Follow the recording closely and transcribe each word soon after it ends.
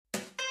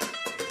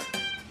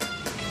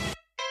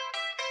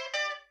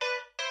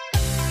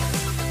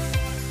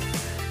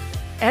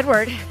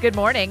Edward, good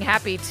morning.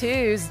 Happy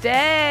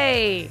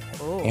Tuesday.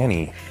 Ooh.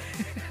 Annie.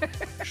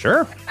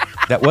 Sure.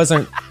 That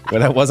wasn't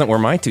where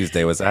my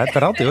Tuesday was at,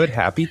 but I'll do it.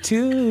 Happy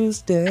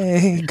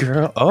Tuesday,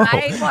 girl. Oh,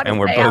 I want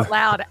to say out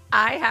loud,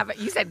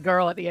 you said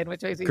girl at the end,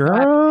 which makes me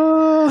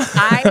girl.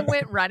 I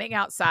went running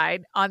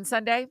outside on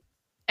Sunday,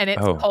 and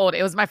it's cold.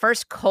 It was my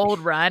first cold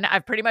run.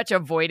 I've pretty much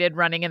avoided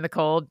running in the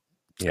cold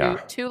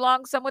too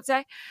long, some would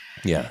say.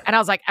 Yeah. And I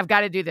was like, I've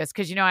got to do this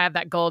because, I have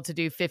that goal to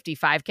do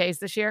 55Ks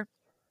this year.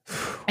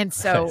 And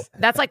so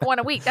that's like one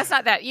a week. That's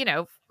not that,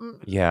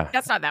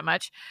 that's not that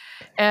much.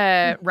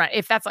 Right.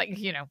 If that's like,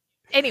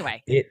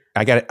 anyway.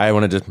 I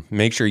want to just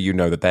make sure you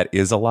know that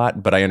is a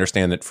lot, but I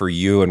understand that for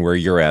you and where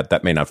you're at,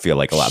 that may not feel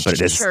like a lot, but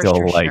it is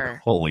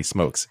holy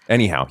smokes.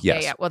 Anyhow,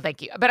 yes. Yeah. Well,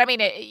 thank you. But I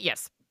mean,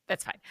 yes,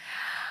 that's fine.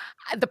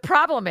 The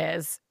problem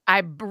is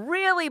I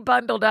really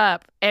bundled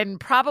up and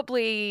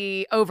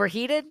probably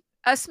overheated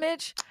a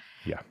smidge.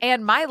 Yeah.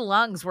 And my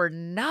lungs were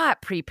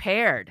not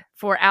prepared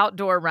for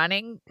outdoor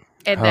running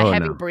and the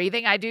heavy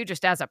breathing I do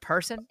just as a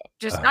person,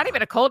 not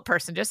even a cold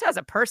person, just as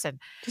a person.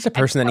 Just a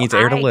person that needs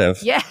air to live.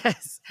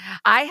 Yes.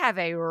 I have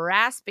a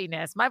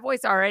raspiness. My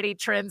voice already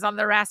trends on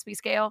the raspy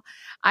scale.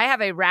 I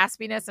have a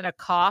raspiness and a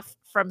cough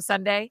from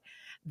Sunday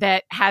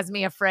that has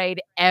me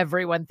afraid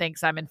everyone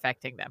thinks I'm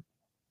infecting them.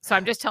 So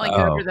I'm just telling you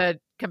over the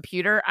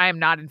computer, I am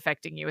not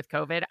infecting you with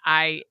COVID.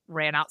 I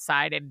ran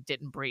outside and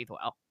didn't breathe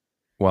well.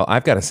 Well,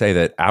 I've got to say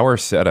that our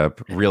setup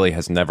really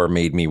has never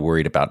made me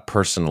worried about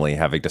personally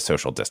having to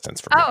social distance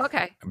from you. Oh,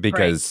 okay.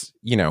 Because,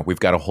 we've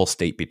got a whole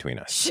state between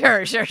us.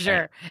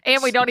 Sure.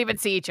 And we don't even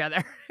see each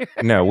other.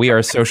 No, we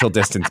are social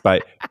distance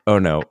by,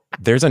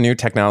 there's a new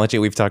technology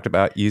we've talked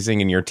about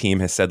using, and your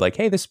team has said like,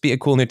 hey, this would be a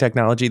cool new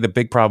technology. The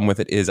big problem with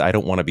it is I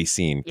don't want to be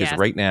seen. Because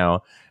right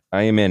now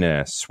I am in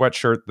a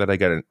sweatshirt that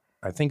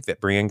I think that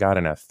Brian got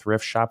in a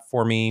thrift shop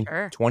for me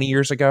 20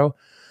 years ago.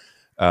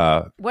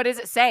 What does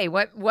it say?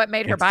 What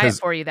made her buy it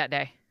for you that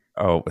day?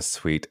 Oh, it was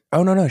sweet.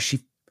 Oh, no.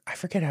 I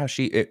forget how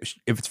if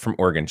it's from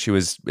Oregon.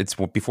 It's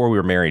before we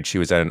were married. She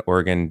was at an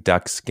Oregon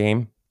Ducks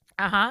game.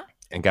 Uh-huh.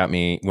 And got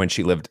me when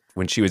she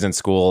was in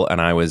school and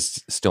I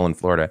was still in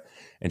Florida,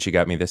 and she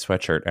got me this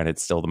sweatshirt, and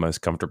it's still the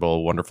most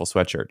comfortable, wonderful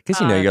sweatshirt.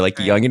 Because, you're like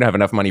young, you don't have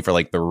enough money for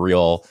like the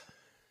real,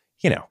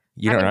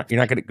 you're not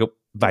going to go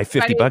buy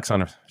 $50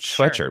 on a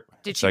sweatshirt. Sure.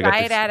 Did she buy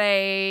it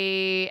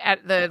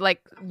at the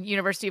like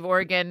University of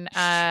Oregon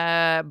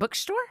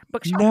bookstore?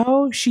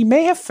 No, she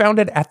may have found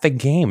it at the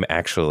game.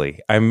 Actually,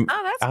 I'll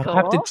cool.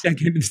 Have to check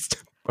it.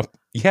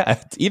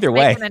 Yeah, either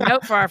way. Making a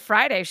note for our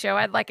Friday show.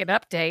 I'd like an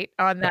update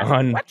on that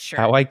sweatshirt.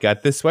 How I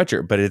got this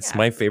sweatshirt, but it's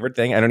my favorite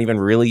thing. I don't even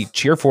really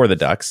cheer for the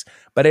Ducks,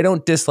 but I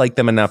don't dislike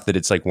them enough that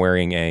it's like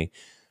wearing a,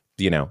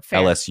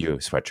 LSU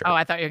sweatshirt. Oh,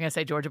 I thought you were going to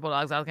say Georgia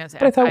Bulldogs. I was going to say,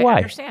 but I thought, why? I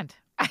understand.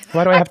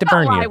 Why do I have to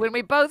burn you? When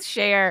we both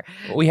share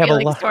we have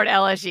feelings toward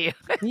LSU.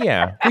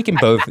 Yeah, we can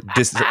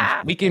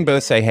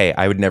both say, hey,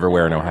 I would never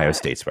wear an Ohio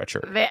State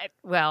sweatshirt.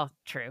 Well,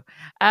 true.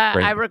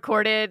 I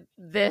recorded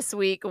this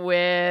week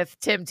with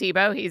Tim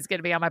Tebow. He's going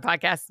to be on my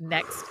podcast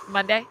next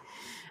Monday.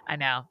 I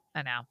know.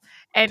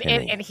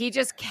 And he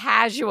just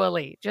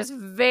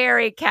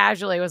very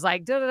casually was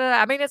like,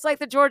 da-da-da. I mean, it's like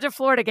the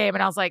Georgia-Florida game.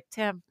 And I was like,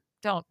 Tim,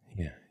 don't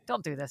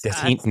do this.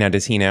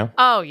 Does he know?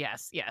 Oh,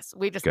 yes.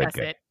 We discuss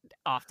it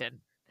often.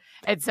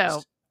 And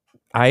so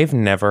I've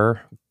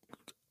never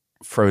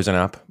frozen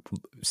up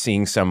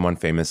seeing someone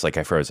famous like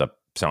I froze up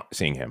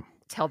seeing him.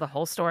 Tell the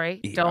whole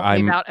story. Don't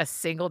leave out a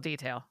single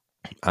detail.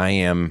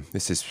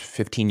 This is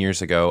 15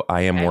 years ago.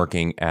 I am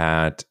working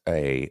at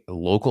a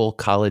local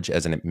college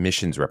as an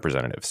admissions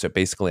representative. So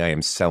basically I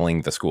am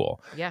selling the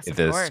school. Yes,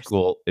 the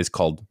school is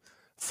called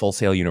Full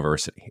Sail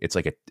University. It's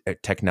like a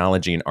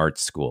technology and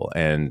arts school.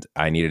 And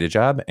I needed a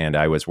job, and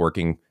I was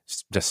working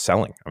just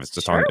selling. I was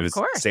just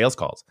sales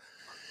calls.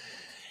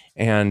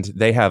 And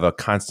they have a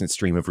constant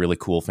stream of really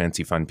cool,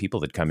 fancy, fun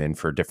people that come in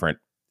for different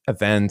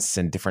events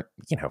and different,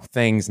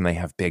 things. And they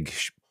have big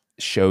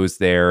shows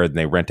there, and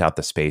they rent out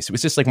the space. It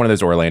was just like one of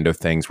those Orlando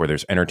things where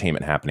there's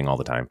entertainment happening all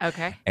the time.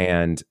 Okay.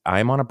 And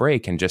I'm on a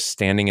break and just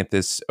standing at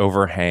this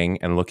overhang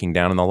and looking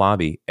down in the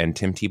lobby. And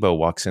Tim Tebow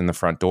walks in the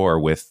front door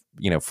with,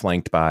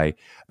 flanked by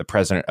the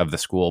president of the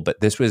school. But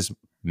this was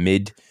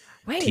mid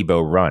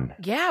Tebow run.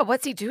 Yeah.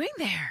 What's he doing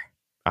there?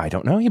 I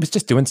don't know. He was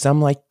just doing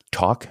some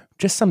talk,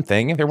 just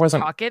something. There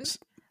wasn't talking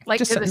like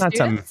just to the not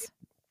students?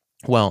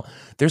 some. Well,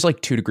 there's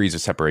like 2 degrees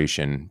of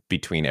separation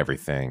between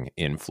everything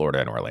in Florida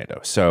and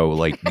Orlando. So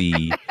like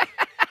the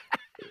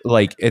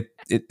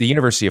the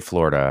University of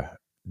Florida,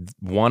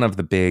 one of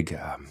the big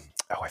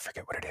I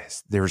forget what it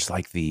is. There's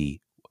like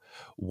the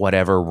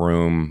whatever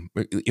room.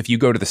 If you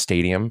go to the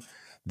stadium,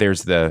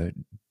 there's the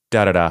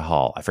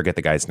hall. I forget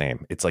the guy's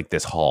name. It's like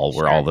this hall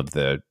where all of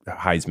the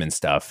Heisman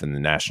stuff and the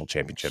national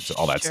championships,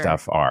 all that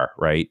stuff are,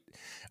 right?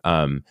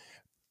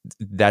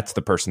 That's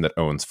the person that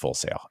owns Full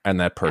Sail, and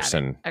that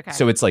person. Okay.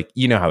 So it's like,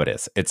 how it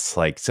is. It's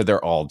like, so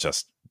they're all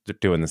just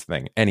doing this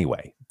thing.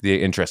 Anyway,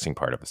 the interesting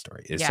part of the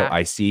story is, so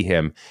I see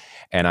him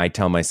and I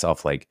tell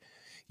myself like,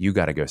 you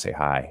got to go say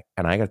hi.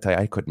 And I got to tell you,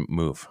 I couldn't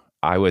move.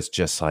 I was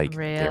just like,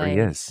 There he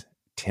is,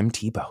 Tim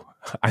Tebow.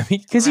 I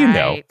mean, because you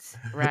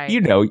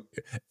know,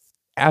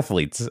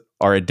 athletes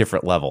are a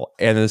different level,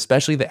 and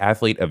especially the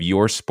athlete of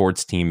your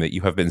sports team that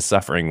you have been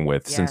suffering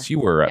with since you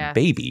were a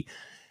baby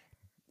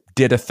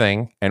did a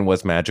thing and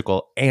was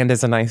magical and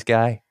is a nice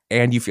guy,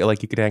 and you feel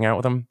like you could hang out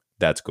with him.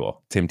 That's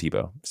cool. Tim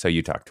Tebow. So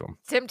you talked to him.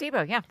 Tim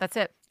Tebow. Yeah, that's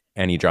it.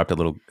 And he dropped a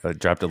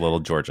little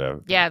Georgia.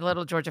 Yeah,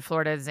 little Georgia,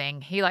 Florida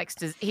zing. He likes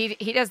to.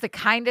 He does the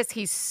kindest.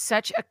 He's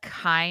such a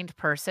kind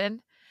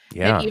person.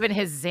 Yeah. And even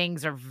his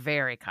zings are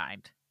very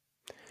kind.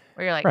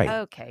 Where you're like,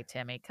 okay,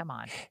 Timmy, come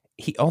on.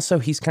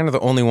 He's kind of the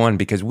only one,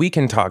 because we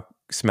can talk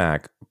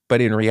smack,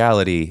 but in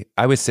reality,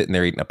 I was sitting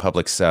there eating a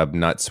Publix sub,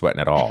 not sweating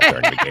at all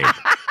during the game.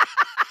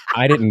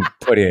 I didn't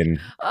put in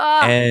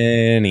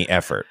any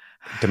effort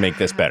to make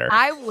this better.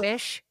 I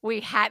wish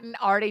we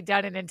hadn't already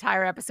done an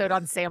entire episode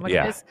on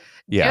sandwiches,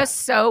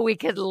 just so we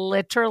could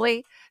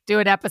literally do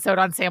an episode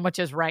on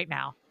sandwiches right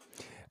now.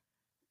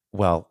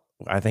 Well,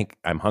 I think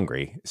I'm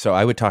hungry, so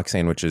I would talk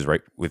sandwiches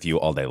right with you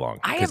all day long.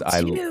 I am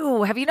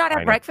too. Have you not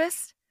had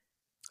breakfast?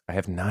 I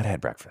have not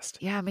had breakfast.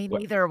 Yeah, me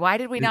neither. Why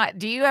did we not?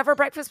 Do you ever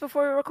breakfast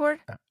before we record?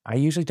 I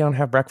usually don't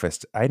have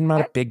breakfast. I'm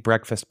not a big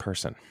breakfast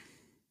person.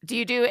 Do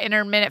you do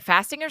intermittent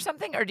fasting or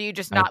something, or do you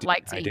just not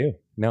like to eat? I do.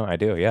 No, I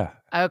do, yeah.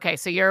 Okay,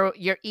 so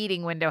your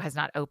eating window has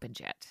not opened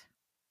yet.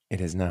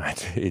 It is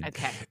not.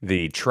 Okay.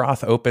 The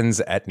trough opens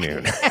at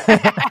noon.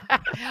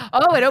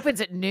 Oh, it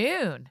opens at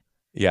noon.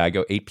 Yeah, I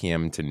go 8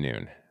 p.m. to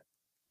noon.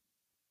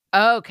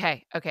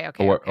 Okay.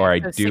 Or I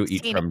do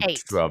eat from 12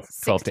 to 8.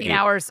 16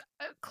 hours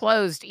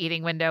closed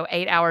eating window,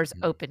 8 hours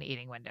open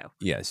eating window.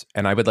 Yes.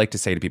 And I would like to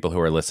say to people who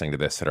are listening to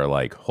this that are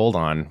like, hold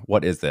on,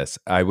 what is this?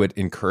 I would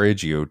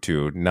encourage you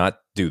to not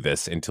do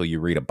this until you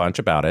read a bunch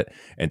about it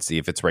and see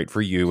if it's right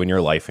for you and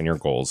your life and your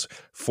goals.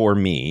 For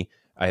me,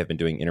 I have been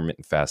doing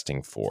intermittent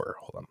fasting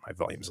hold on, my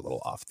volume's a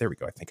little off. There we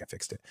go. I think I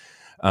fixed it.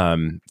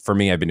 For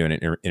me, I've been doing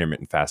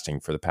intermittent fasting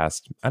for the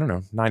past,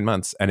 9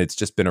 months. And it's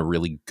just been a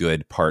really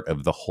good part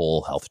of the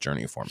whole health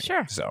journey for me.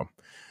 Sure. So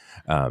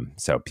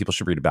people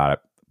should read about it.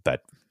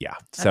 But yeah.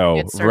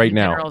 So right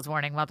now. Minerals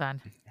warning. Well done.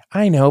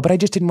 I know, but I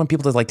just didn't want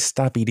people to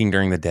stop eating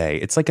during the day.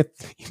 It's like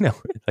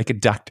like a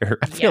doctor.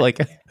 I feel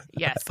like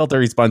I felt a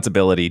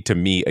responsibility to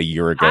me a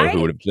year ago who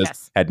would have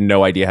just had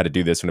no idea how to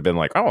do this and have been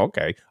like, oh,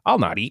 okay, I'll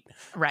not eat.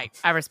 Right.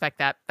 I respect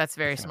that. That's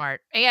very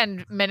smart.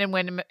 And men and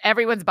women,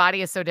 everyone's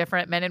body is so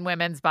different. Men and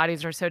women's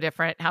bodies are so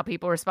different. How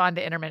people respond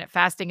to intermittent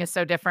fasting is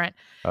so different.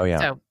 Oh, yeah.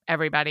 So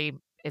everybody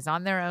is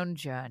on their own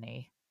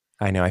journey.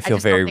 I know. I don't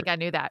think I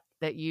knew that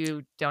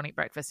you don't eat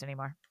breakfast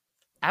anymore.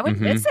 I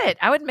would miss it.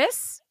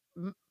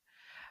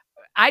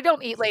 I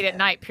don't eat late at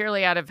night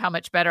purely out of how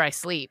much better I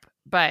sleep,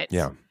 but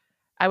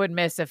I would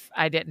miss if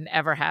I didn't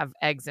ever have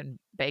eggs and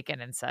bacon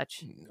and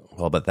such.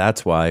 Well, but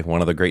that's why one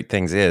of the great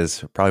things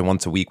is probably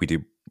once a week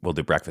we'll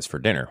do breakfast for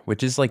dinner,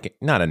 which is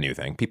not a new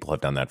thing. People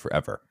have done that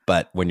forever.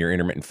 But when you're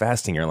intermittent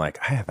fasting, you're like,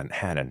 I haven't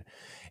had an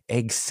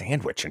egg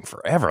sandwich in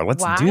forever.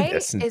 Let's do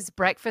this. Why is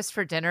breakfast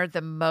for dinner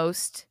the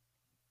most?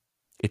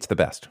 It's the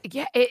best.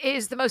 Yeah, it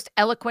is the most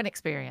eloquent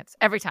experience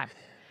every time.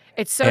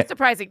 It's so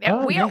surprising.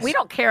 We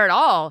don't care at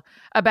all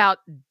about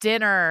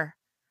dinner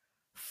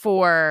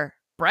for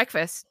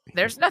breakfast.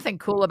 There's nothing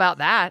cool about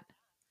that.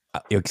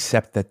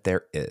 Except that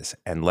there is.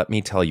 And let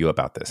me tell you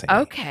about this, Amy.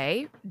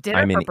 Okay.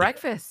 Dinner for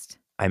breakfast.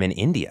 I'm in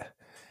India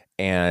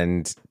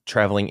and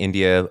traveling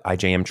India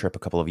IJM trip a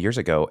couple of years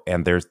ago.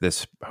 And there's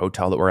this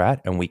hotel that we're at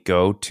and we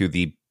go to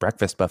the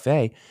breakfast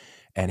buffet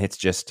and it's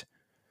just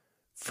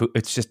food.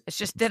 It's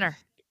just dinner.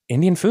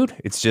 Indian food.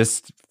 It's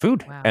just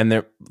food. Wow. And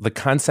the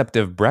concept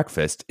of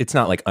breakfast, it's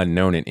not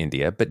unknown in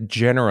India, but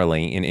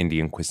generally in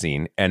Indian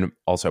cuisine, and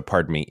also,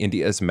 pardon me,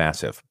 India is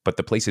massive, but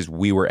the places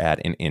we were at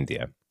in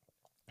India,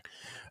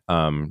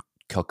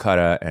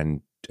 Calcutta and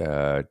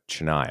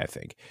Chennai, I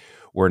think,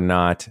 were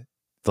not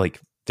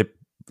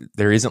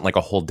there isn't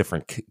a whole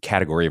different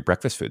category of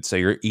breakfast food. So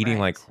you're eating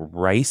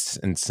rice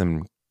and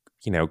some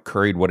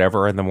curried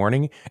whatever in the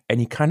morning.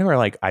 And you kind of are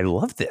like, I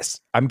love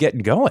this. I'm getting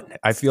going.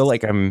 I feel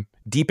like I'm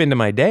deep into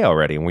my day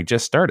already and we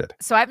just started.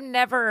 So I've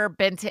never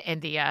been to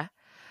India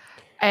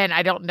and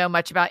I don't know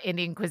much about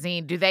Indian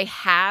cuisine. Do they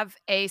have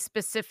a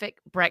specific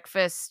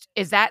breakfast?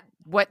 Is that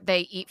what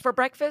they eat for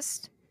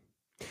breakfast?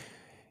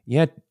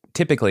 Yeah,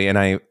 typically. And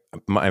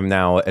I'm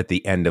now at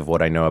the end of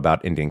what I know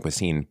about Indian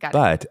cuisine,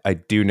 but I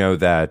do know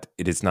that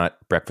it is not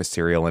breakfast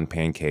cereal and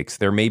pancakes.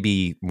 There may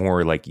be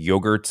more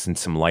yogurts and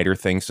some lighter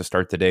things to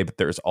start the day, but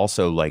there's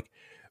also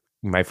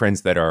my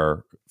friends that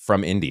are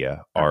from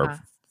India are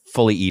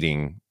fully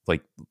eating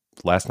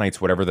last night's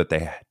whatever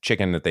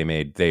chicken that they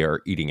made, they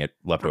are eating it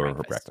leftover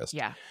for breakfast.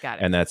 Yeah, got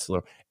it. And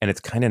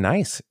it's kind of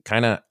nice.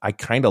 I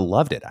kind of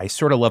loved it. I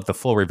sort of love the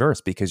full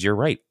reverse because you're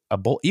right.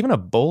 Even a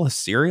bowl of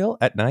cereal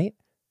at night,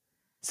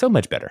 so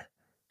much better.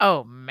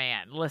 Oh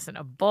man, listen,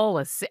 a bowl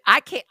of I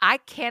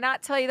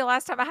cannot tell you the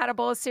last time I had a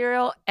bowl of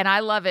cereal, and I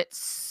love it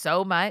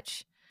so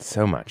much.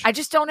 So much. I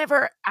just don't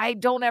ever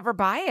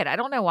buy it. I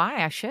don't know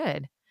why I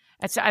should.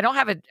 I don't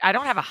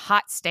have a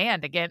hot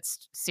stand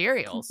against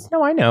cereals.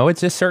 No, I know.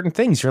 It's just certain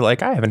things. You're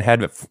like, I haven't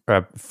had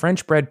a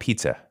French bread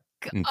pizza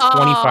in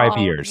 25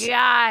 years.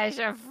 Gosh,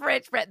 a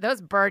French bread.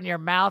 Those burn your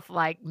mouth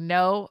like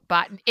no,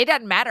 but it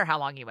doesn't matter how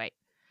long you wait.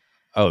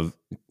 Oh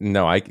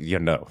no,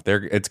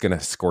 it's gonna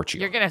scorch you.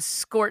 You're gonna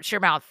scorch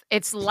your mouth.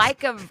 It's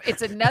like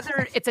it's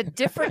a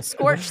different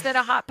scorch than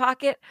a Hot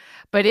Pocket,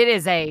 but it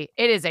is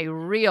a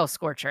real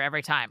scorcher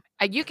every time.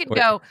 You can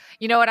go,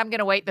 you know what? I'm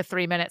gonna wait the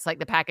 3 minutes like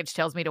the package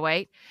tells me to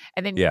wait,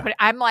 and then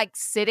I'm like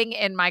sitting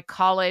in my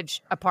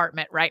college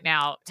apartment right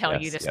now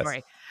telling you this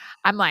story.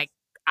 I'm like,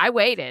 I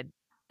waited.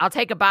 I'll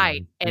take a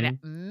bite, and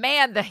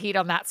man, the heat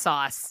on that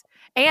sauce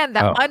and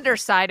the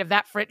underside of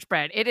that French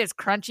bread. It is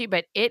crunchy,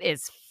 but it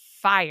is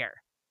fire.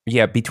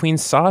 Yeah, between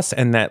sauce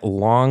and that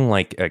long,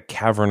 like a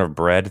cavern of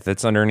bread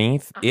that's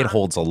underneath, it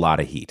holds a lot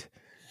of heat.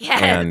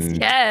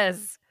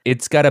 Yes.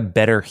 It's got a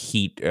better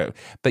heat.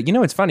 But you know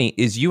what's funny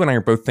is you and I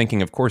are both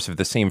thinking, of course, of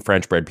the same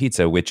French bread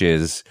pizza, which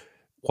is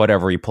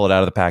whatever, you pull it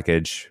out of the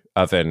package,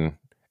 oven.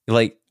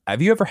 Like,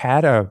 have you ever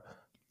had a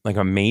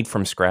made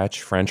from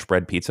scratch French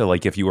bread pizza?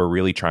 Like if you were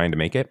really trying to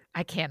make it?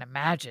 I can't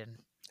imagine.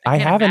 I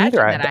haven't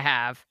either. I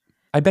have.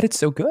 I bet it's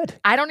so good.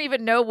 I don't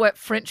even know what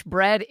French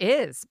bread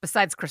is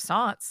besides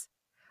croissants.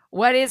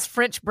 What is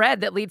French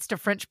bread that leads to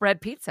French bread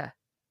pizza?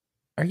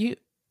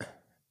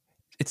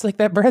 It's like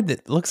that bread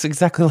that looks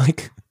exactly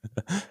like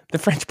the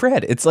French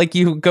bread. It's like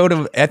you go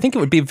to, I think it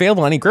would be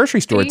available in any grocery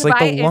store. It's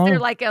like is there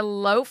like a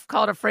loaf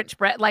called a French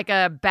bread, like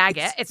a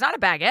baguette? It's not a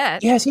baguette.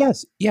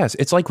 Yes.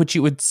 It's like what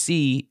you would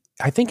see.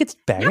 I think it's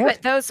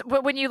baguette. Yeah,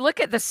 but when you look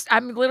at this,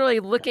 I'm literally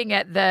looking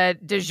at the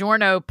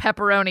DiGiorno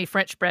pepperoni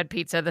French bread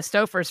pizza, the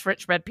Stouffer's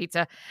French bread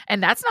pizza,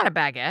 and that's not a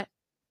baguette.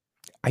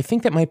 I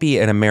think that might be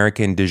an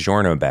American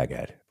DiGiorno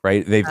baguette,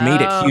 right? They've made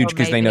it huge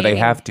because they know they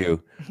have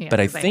to. Yeah, but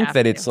I think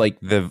that it's like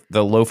the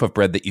loaf of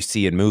bread that you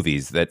see in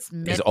movies that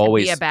is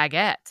always a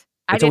baguette.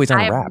 It's always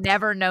unwrapped. I have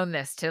never known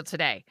this till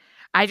today.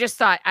 I just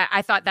thought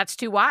I thought that's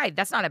too wide.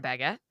 That's not a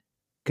baguette.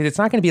 Because it's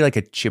not going to be like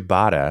a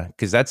ciabatta,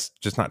 because that's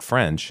just not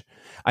French.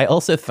 I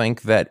also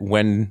think that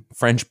when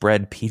French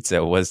bread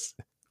pizza was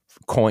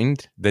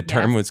coined, the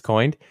term was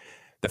coined,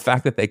 the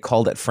fact that they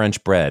called it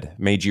French bread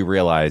made you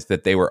realize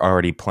that they were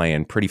already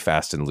playing pretty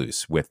fast and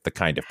loose with the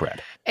kind of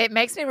bread. It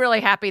makes me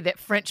really happy that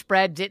French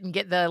bread didn't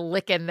get the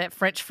licking that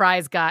French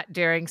fries got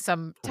during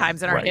some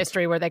times in our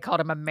history where they called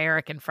them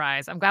American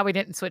fries. I'm glad we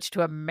didn't switch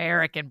to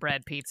American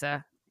bread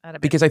pizza.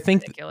 Because I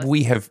think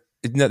we have...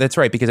 No, that's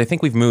right, because I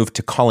think we've moved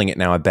to calling it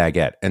now a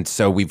baguette. And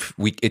so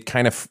it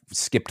kind of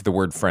skipped the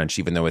word French,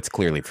 even though it's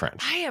clearly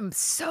French. I am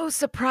so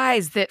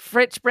surprised that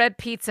French bread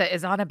pizza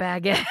is on a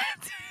baguette.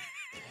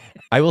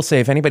 I will say,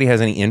 if anybody has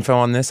any info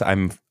on this,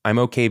 I'm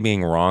okay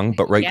being wrong,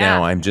 but right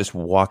now I'm just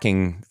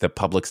walking the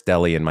Publix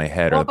deli in my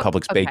head, or the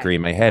Publix bakery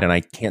in my head, and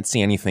I can't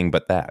see anything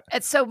but that.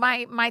 And so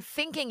my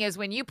thinking is,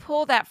 when you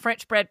pull that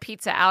French bread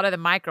pizza out of the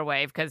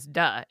microwave, because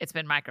it's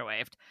been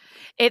microwaved,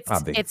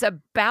 it's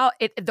about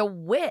it. The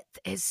width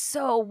is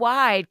so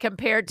wide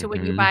compared to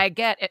when you buy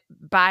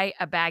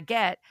a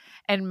baguette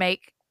and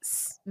make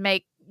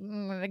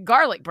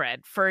garlic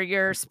bread for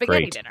your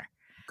spaghetti dinner.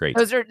 Great.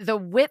 The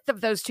width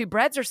of those two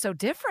breads are so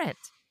different.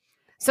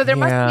 So there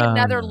must be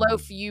another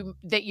loaf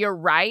that you're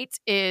right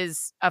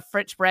is a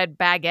French bread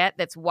baguette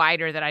that's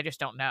wider that I just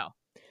don't know.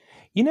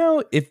 You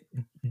know,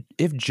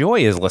 if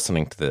Joy is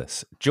listening to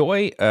this,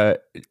 Joy,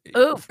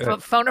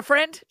 phone a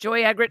friend,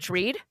 Joy Egrich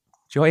Reed.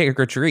 Joy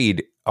Egrich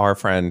Reed, our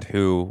friend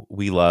who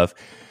we love,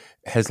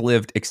 has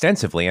lived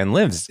extensively and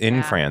lives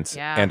in France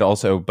and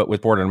also, but was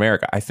born in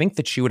America. I think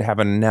that she would have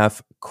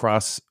enough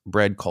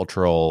cross-bred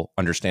cultural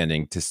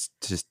understanding to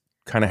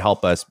kind of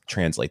help us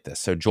translate this.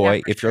 So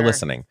Joy, if you're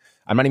listening,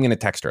 I'm not even going to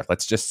text her.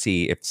 Let's just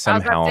see if somehow... I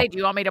was about to say, do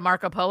you want me to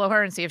Marco Polo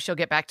her and see if she'll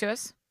get back to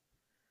us?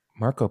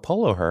 Marco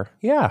Polo her?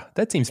 Yeah,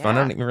 that seems fun. I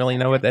don't even really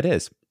know what that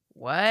is.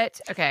 What?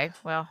 Okay,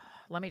 well,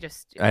 let me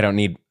just... I don't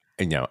need...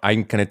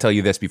 I'm going to tell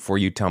you this before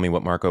you tell me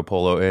what Marco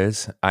Polo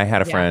is. I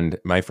had a friend,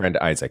 my friend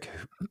Isaac,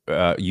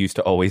 used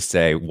to always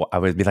say, I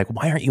would be like,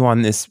 why aren't you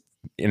on this...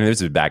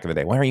 this was back in the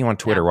day. Why aren't you on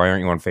Twitter? Why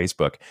aren't you on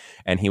Facebook?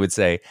 And he would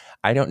say,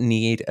 I don't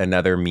need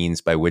another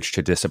means by which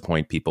to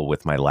disappoint people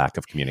with my lack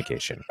of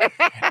communication.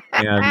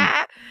 And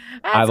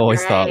I've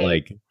always thought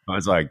I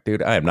was like,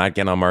 dude, I am not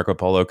getting on Marco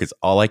Polo because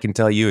all I can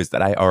tell you is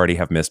that I already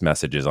have missed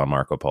messages on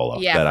Marco Polo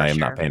that I am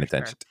not paying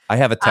attention to. I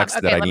have a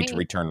text that I need to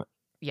return.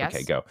 Yes.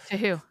 Okay, go. To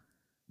who?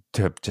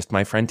 To just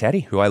my friend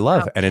Teddy, who I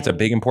love. And it's a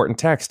big, important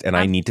text. And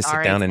I need to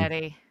sit down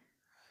and...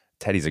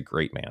 Teddy's a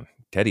great man.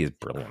 Teddy is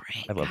brilliant.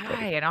 I love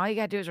Teddy. And all you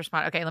got to do is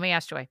respond. Okay, let me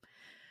ask Joy.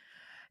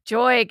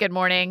 Joy, good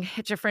morning.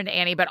 It's your friend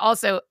Annie, but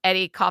also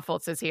Eddie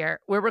Koffoltz is here.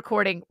 We're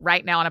recording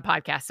right now on a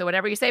podcast. So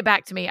whatever you say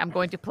back to me, I'm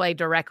going to play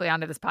directly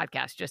onto this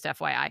podcast, just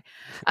FYI.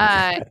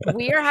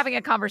 We are having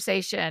a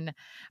conversation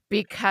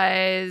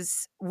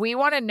because we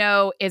want to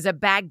know, is a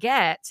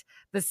baguette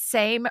the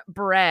same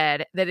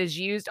bread that is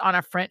used on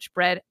a French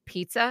bread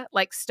pizza?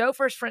 Like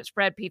Stouffer's French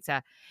bread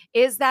pizza,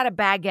 is that a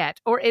baguette?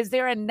 Or is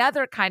there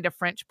another kind of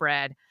French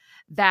bread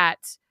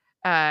that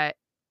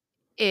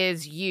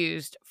is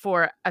used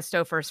for a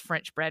Stouffer's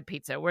French bread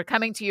pizza? We're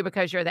coming to you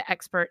because you're the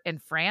expert in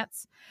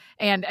France.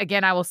 And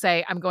again, I will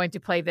say I'm going to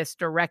play this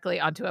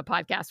directly onto a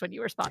podcast when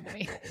you respond to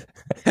me.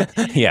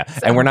 Yeah.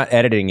 So, and we're not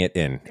editing it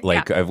in.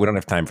 Like, we don't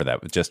have time for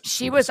that. Just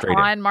she was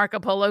on Marco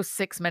Polo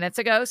 6 minutes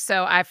ago,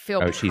 so I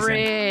feel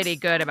pretty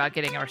good about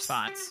getting a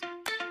response.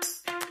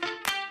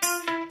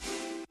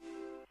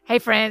 Hey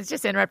friends,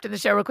 just interrupting the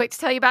show real quick to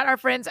tell you about our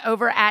friends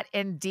over at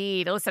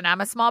Indeed. Listen, I'm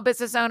a small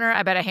business owner.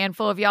 I bet a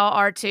handful of y'all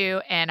are too,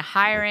 and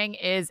hiring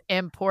is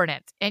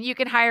important. And you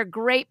can hire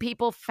great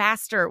people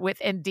faster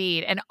with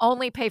Indeed and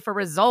only pay for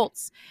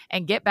results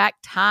and get back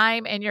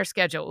time in your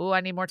schedule. Ooh,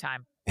 I need more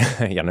time.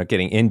 Yeah, no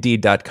kidding.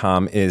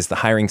 Indeed.com is the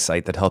hiring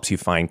site that helps you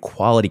find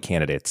quality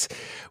candidates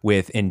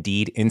with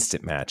Indeed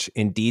Instant Match.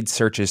 Indeed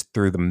searches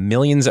through the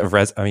millions of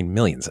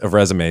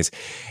resumes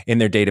in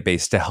their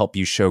database to help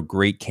you show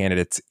great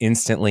candidates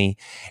instantly.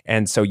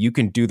 And so you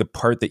can do the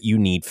part that you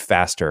need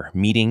faster,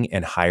 meeting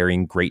and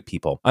hiring great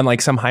people.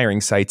 Unlike some hiring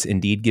sites,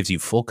 Indeed gives you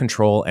full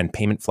control and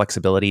payment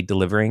flexibility,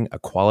 delivering a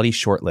quality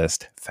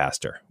shortlist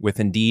faster. With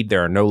Indeed,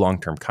 there are no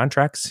long-term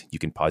contracts. You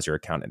can pause your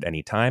account at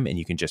any time, and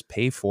you can just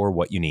pay for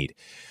what you need.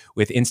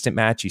 With Instant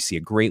Match, you see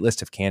a great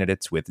list of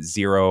candidates with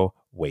zero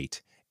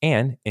wait.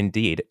 And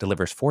Indeed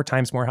delivers 4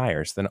 times more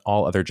hires than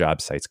all other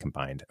job sites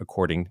combined,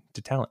 according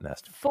to Talent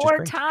Nest.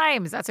 4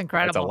 times. That's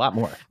incredible. That's a lot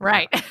more.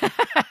 Right.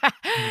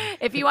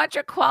 If you want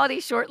your quality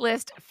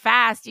shortlist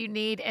fast, you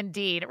need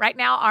Indeed. Right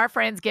now, our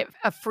friends get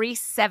a free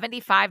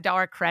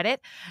 $75 credit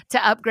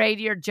to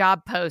upgrade your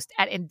job post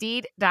at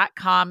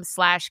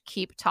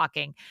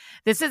Indeed.com/keep-talking.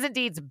 This is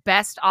Indeed's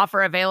best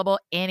offer available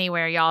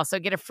anywhere, y'all. So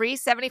get a free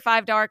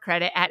 $75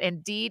 credit at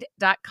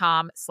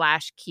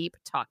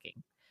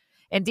Indeed.com/keep-talking.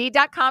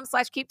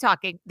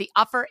 Indeed.com/keep-talking. The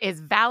offer is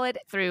valid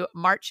through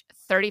March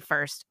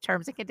 31st.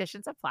 Terms and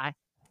conditions apply.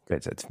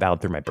 Good. So it's valid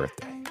through my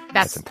birthday.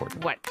 That's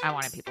important. What I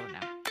wanted people to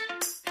know.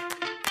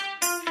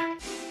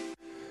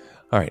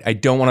 All right. I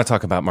don't want to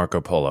talk about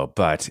Marco Polo,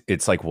 but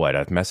it's like what,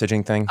 a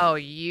messaging thing? Oh,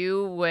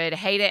 you would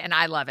hate it, and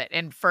I love it.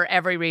 And for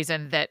every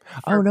reason that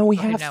we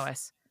have know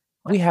us.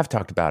 We have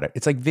talked about it.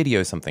 It's like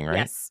video something, right?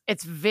 Yes.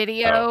 It's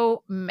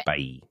video.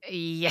 Bye.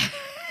 Yeah.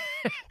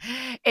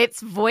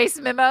 It's voice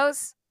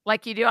memos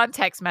like you do on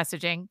text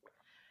messaging.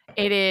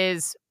 It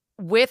is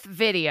with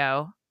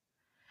video.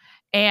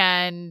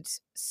 And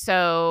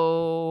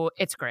so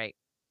it's great.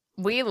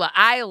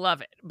 I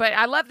love it. But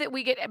I love that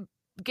we get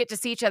to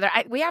see each other.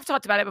 We have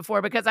talked about it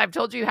before because I've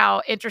told you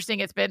how interesting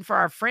it's been for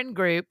our friend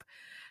group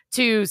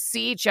to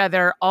see each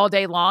other all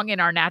day long in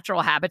our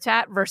natural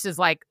habitat versus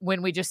like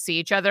when we just see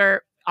each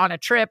other on a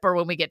trip or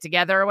when we get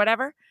together or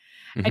whatever.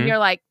 Mm-hmm. And you're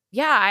like,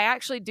 yeah, I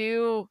actually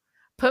do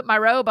put my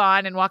robe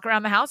on and walk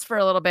around the house for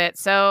a little bit.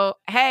 So,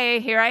 hey,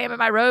 here I am in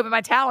my robe and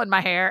my towel in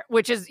my hair,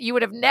 which is you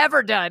would have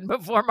never done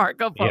before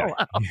Marco Polo.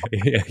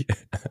 Yeah.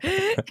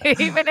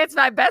 Even it's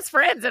my best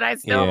friends, and I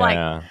still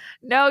like,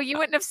 no, you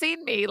wouldn't have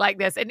seen me like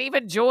this. And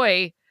even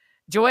Joy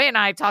and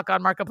I talk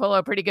on Marco Polo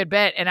a pretty good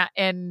bit, and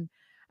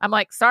I'm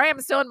like, sorry, I'm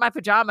still in my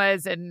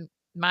pajamas and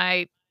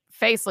my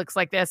face looks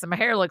like this and my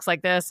hair looks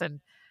like this,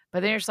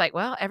 but then you're just like,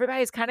 well,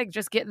 everybody's kind of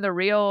just getting the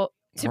real.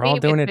 To me, it's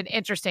been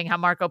interesting how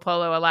Marco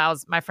Polo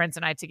allows my friends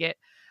and I to get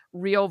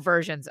real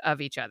versions of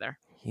each other.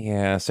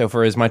 Yeah. So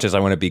for as much as I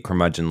want to be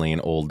curmudgeonly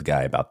an old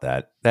guy about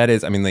that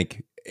is, I mean,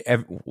 like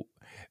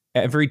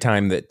every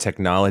time that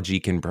technology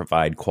can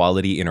provide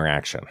quality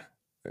interaction,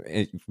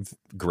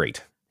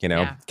 great.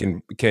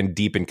 Can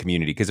deepen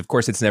community, because of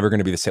course it's never going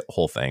to be the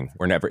whole thing.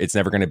 It's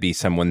never going to be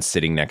someone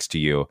sitting next to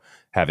you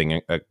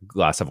having a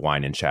glass of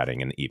wine and chatting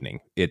in the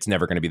evening. It's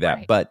never going to be that,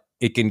 right. But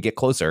it can get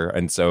closer,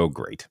 and so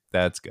great.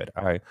 That's good.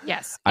 I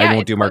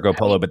won't do Marco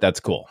Polo, but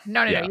that's cool.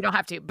 No, you don't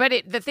have to. But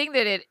the thing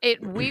that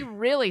we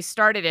really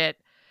started it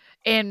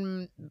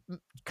in a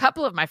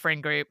couple of my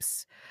friend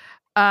groups.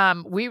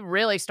 We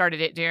really started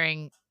it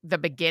during the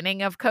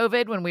beginning of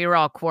COVID when we were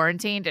all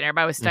quarantined and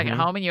everybody was stuck at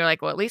home, and you're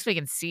like, well, at least we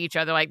can see each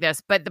other like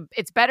this. But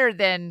it's better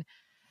than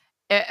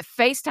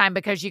FaceTime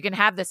because you can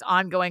have this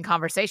ongoing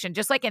conversation,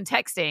 just like in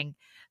texting,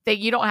 that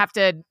you don't have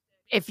to,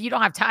 if you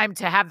don't have time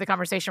to have the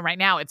conversation right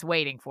now, it's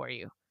waiting for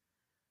you.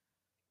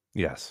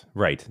 Yes.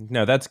 Right.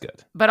 No, that's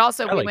good. But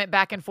also we went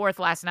back and forth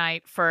last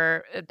night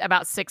for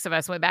about 6 of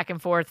us went back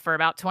and forth for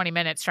about 20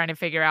 minutes trying to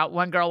figure out.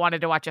 One girl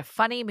wanted to watch a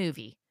funny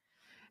movie.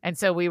 And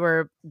so we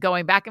were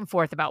going back and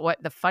forth about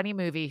what the funny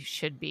movie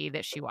should be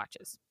that she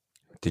watches.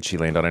 Did she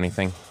land on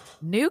anything?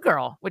 New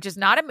Girl, which is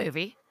not a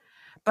movie,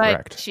 but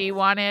Correct. She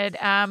wanted,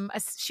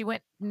 she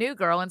went New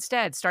Girl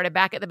instead, started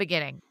back at the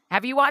beginning.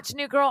 Have you watched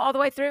New Girl all the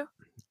way through?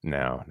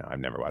 No, I've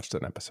never watched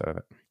an episode of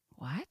it.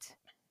 What?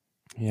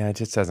 Yeah, it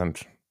just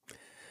doesn't.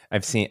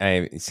 I've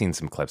seen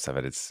some clips of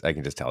it. I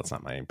can just tell it's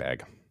not my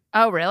bag.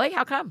 Oh, really?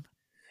 How come?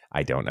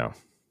 I don't know.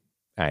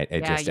 I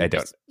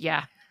don't.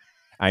 Yeah.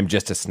 I'm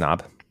just a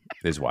snob.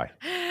 Is why.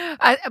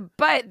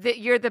 But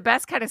you're the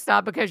best kind of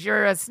snob because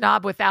you're a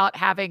snob without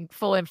having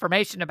full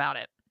information about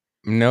it.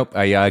 Nope.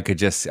 I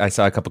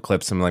saw a couple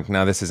clips. I'm like,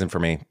 no, this isn't for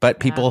me. But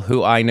people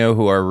who I know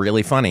who are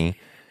really funny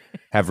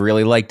have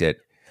really liked it.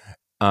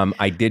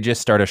 I did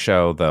just start a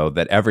show, though,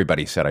 that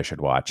everybody said I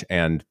should watch.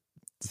 And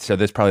so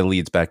this probably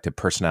leads back to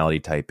personality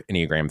type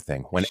Enneagram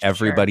thing. When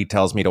everybody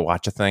tells me to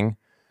watch a thing,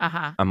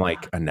 I'm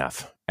like,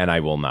 enough. And I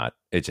will not.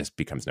 It just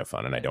becomes no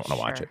fun and I don't want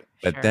to watch it.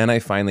 But then I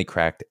finally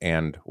cracked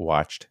and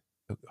watched.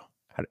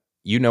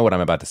 You know what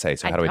I'm about to say.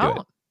 So how do I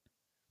do it?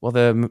 Well,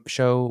 the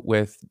show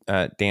with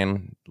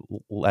Dan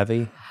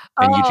Levy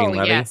and Eugene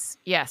Levy.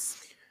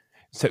 Yes.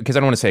 So, because I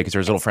don't want to say, because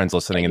there's little friends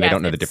listening and they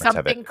don't know the difference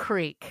of it. Something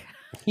Creek.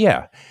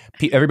 Yeah.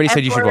 Everybody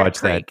said you should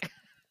watch that.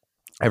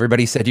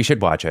 Everybody said you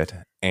should watch it.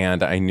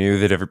 And I knew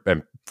that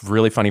a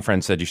really funny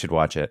friend said you should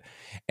watch it.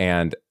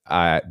 And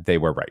they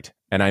were right.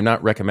 And I'm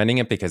not recommending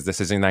it because this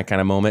isn't that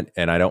kind of moment.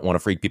 And I don't want to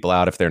freak people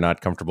out if they're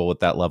not comfortable with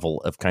that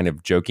level of kind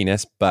of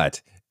jokiness.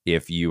 But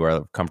if you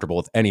are comfortable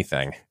with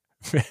anything,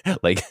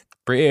 like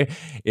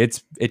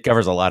it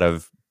covers a lot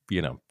of,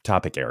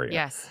 topic area.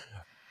 Yes.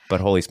 But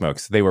holy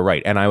smokes, they were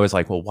right. And I was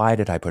like, well, why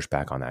did I push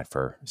back on that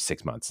for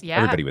 6 months? Yeah.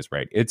 Everybody was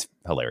right. It's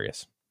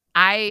hilarious.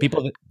 I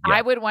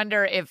would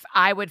wonder if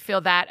I would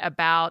feel that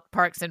about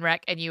Parks and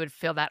Rec and you would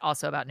feel that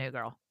also about New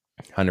Girl.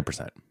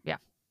 100%. Yeah.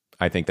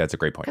 I think that's a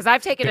great point. Because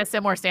I've taken a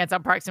similar stance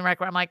on Parks and Rec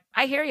where I'm like,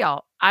 I hear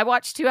y'all. I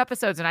watched 2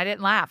 episodes and I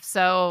didn't laugh.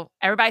 So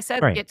everybody said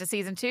get to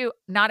season 2,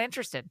 not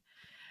interested.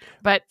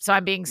 But so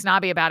I'm being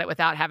snobby about it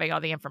without having all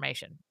the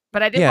information.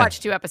 But I did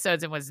watch 2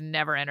 episodes and was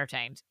never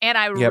entertained. And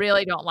I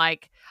really don't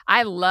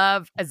I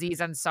love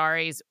Aziz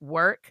Ansari's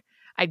work.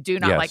 I do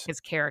not like his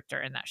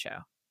character in that show.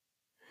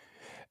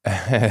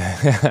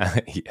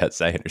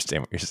 Yes, I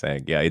understand what you're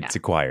saying. Yeah, it's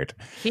acquired.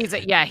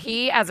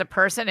 He as a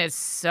person is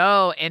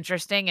so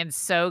interesting and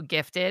so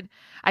gifted.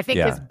 I think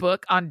his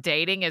book on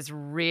dating is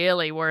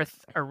really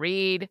worth a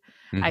read.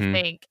 Mm-hmm. I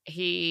think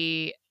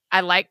I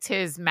liked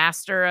his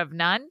Master of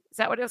None. Is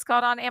that what it was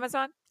called on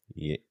Amazon?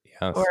 Yes.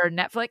 Or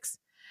Netflix?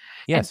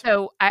 Yes. And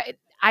so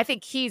I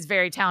think he's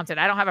very talented.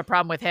 I don't have a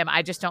problem with him.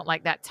 I just don't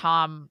like that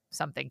Tom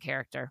something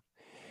character.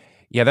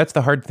 Yeah, that's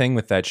the hard thing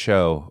with that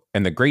show.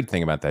 And the great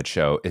thing about that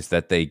show is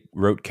that they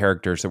wrote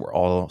characters that were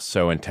all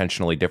so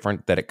intentionally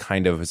different that it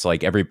kind of is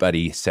like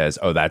everybody says,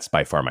 oh, that's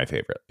by far my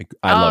favorite.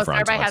 I love Ron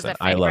everybody Swanson. Has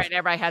a favorite and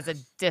everybody has a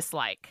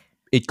dislike.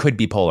 It could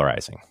be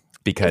polarizing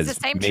because is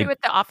the same true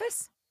with The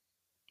Office?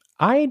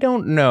 I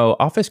don't know.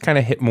 Office kind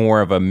of hit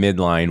more of a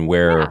midline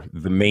where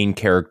the main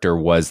character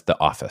was The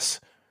Office.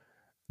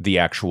 The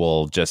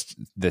actual, just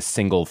the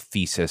single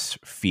thesis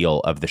feel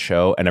of the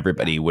show, and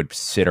everybody would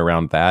sit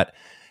around that.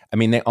 I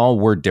mean, they all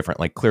were different.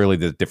 Like clearly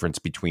the difference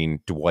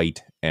between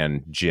Dwight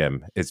and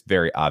Jim is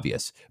very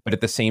obvious. But at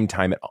the same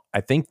time,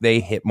 I think they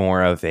hit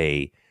more of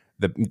the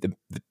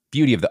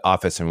beauty of The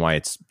Office and why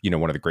it's,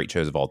 one of the great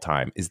shows of all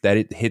time is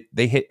that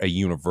they hit a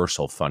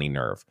universal funny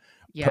nerve.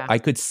 Yeah. I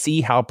could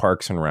see how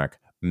Parks and Rec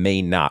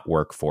may not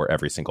work for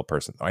every single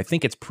person. I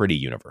think it's pretty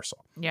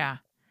universal. Yeah.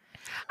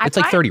 It's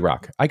like 30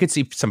 Rock. I could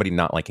see somebody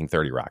not liking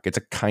 30 Rock. It's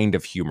a kind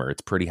of humor.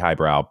 It's pretty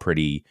highbrow,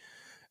 pretty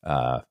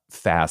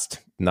fast,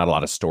 not a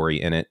lot of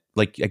story in it.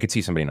 Like I could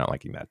see somebody not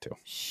liking that too.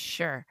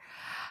 Sure.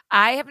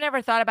 I have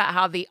never thought about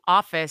how The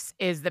Office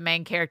is the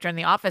main character in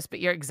The Office, but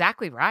you're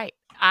exactly right.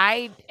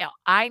 I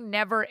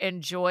never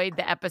enjoyed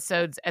the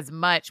episodes as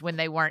much when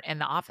they weren't in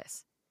The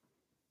Office.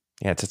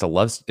 Yeah, it's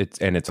just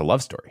it's a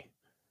love story.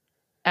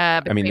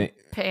 Between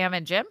Pam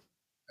and Jim?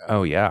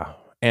 Oh yeah.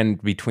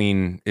 And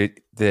between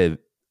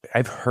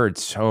I've heard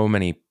so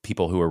many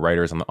people who are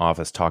writers on The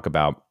Office talk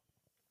about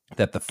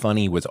that the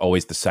funny was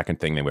always the second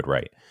thing they would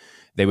write.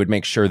 They would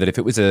make sure that if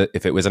it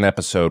was an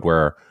episode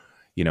where,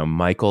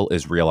 Michael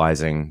is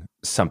realizing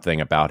something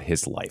about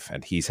his life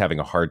and he's having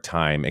a hard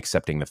time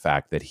accepting the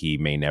fact that he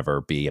may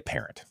never be a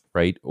parent,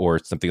 right? Or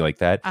something like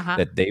that,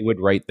 that they would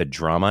write the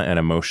drama and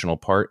emotional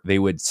part. They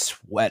would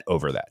sweat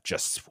over that,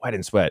 just sweat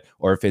and sweat.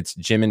 Or if it's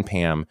Jim and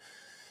Pam,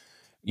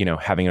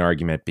 having an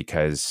argument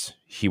because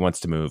he wants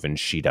to move and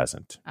she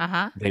doesn't.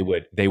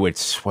 They would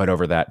sweat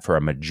over that for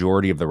a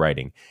majority of the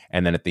writing.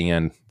 And then at the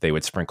end, they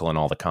would sprinkle in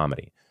all the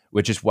comedy,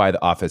 which is why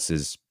The Office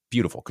is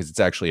beautiful because it's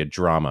actually a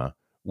drama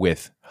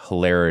with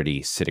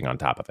hilarity sitting on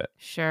top of it.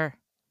 Sure.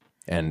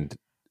 And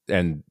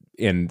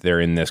they're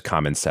in this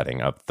common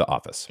setting of The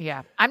Office.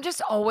 Yeah.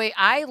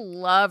 I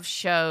love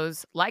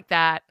shows like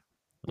that,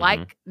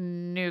 like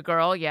New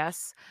Girl.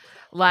 Yes.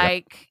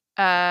 Like,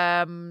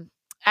 I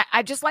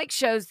just like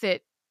shows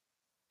that,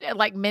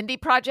 like Mindy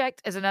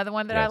Project is another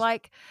one that I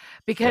like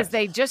because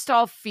they just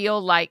all feel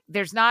like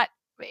it's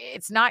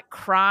not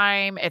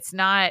crime. It's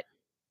not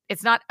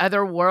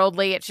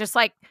otherworldly. It's just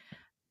like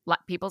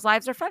people's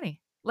lives are funny.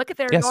 Look at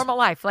their normal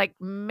life. Like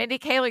Mindy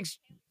Kaling's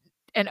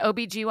an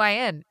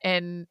OBGYN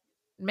in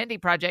Mindy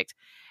Project.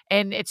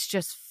 And it's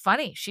just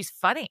funny. She's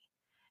funny.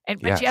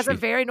 But she has a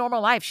very normal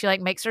life. She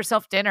makes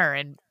herself dinner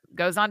and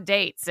goes on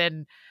dates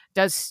and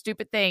does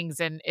stupid things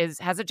and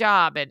has a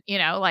job. And,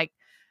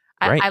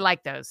 I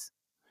like those.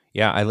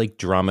 Yeah, I like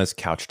dramas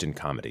couched in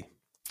comedy.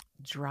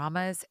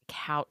 Dramas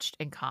couched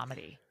in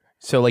comedy.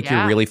 So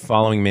you're really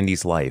following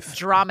Mindy's life.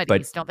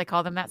 Dramedies, don't they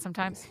call them that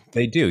sometimes?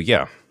 They do,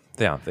 yeah.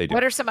 Yeah, they do.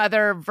 What are some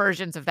other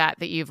versions of that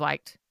you've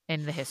liked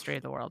in the history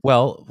of the world?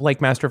 Well,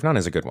 like Master of None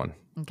is a good one.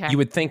 Okay. You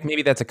would think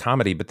maybe that's a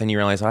comedy, but then you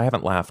realize I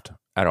haven't laughed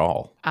at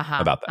all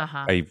about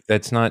that.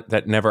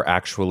 That never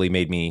actually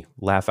made me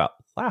laugh out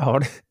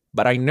loud,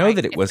 but I know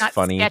that it was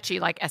funny. Sketchy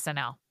like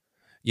SNL.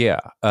 Yeah.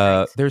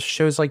 There's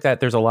shows like that.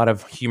 There's a lot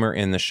of humor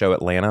in the show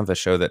Atlanta, the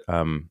show that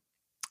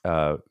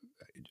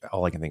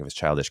all I can think of is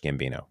Childish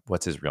Gambino.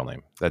 What's his real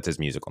name? That's his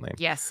musical name.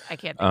 Yes, I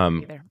can't think of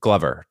it either.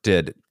 Glover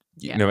did.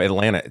 You know,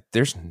 Atlanta.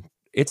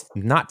 It's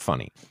not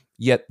funny,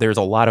 yet there's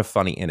a lot of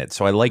funny in it.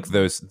 So I like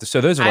those.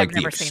 So those are I've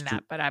never seen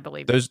that, but I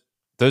believe those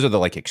are the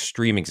like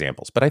extreme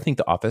examples. But I think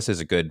The Office is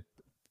a good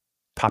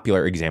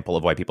popular example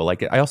of why people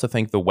like it. I also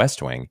think The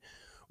West Wing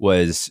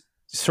was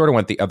sort of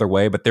went the other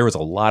way, but there was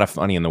a lot of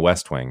funny in The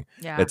West Wing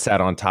that sat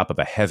on top of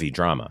a heavy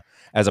drama,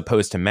 as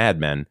opposed to Mad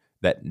Men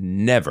that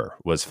never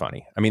was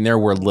funny. I mean, there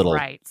were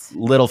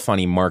little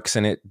funny marks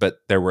in it, but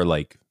there were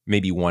like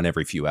maybe one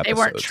every few episodes.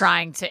 They weren't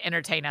trying to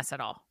entertain us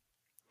at all.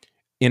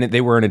 In it,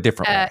 they were in a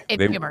different way.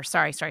 Humor.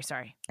 Sorry.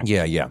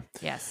 Yeah.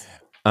 Yes.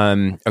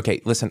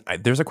 Okay, listen,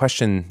 there's a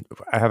question.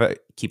 I have a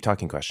keep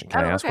talking question.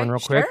 Can I ask one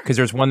real quick? Because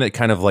there's one that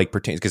kind of like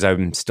pertains, because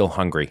I'm still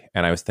hungry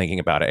and I was thinking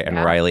about it. And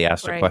Riley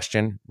asked a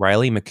question.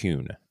 Riley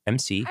McCune,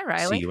 MC. Hi,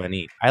 Riley.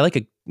 C-U-N-E. I like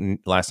a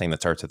last name that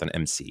starts with an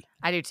MC.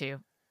 I do too.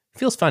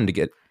 Feels fun to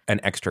get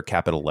an extra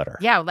capital letter.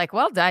 Yeah, like,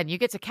 well done. You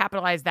get to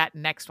capitalize that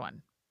next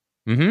one.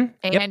 Mm-hmm.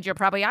 And you're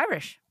probably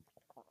Irish.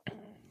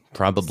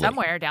 Probably.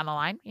 Somewhere down the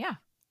line. Yeah.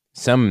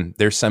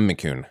 There's some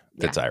McCune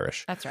that's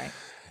Irish. That's right.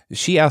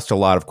 She asked a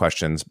lot of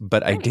questions,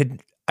 but I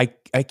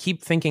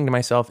keep thinking to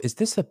myself, is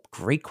this a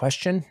great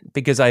question?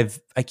 Because I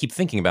keep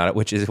thinking about it,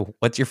 which is,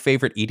 what's your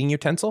favorite eating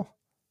utensil?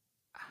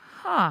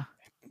 Huh.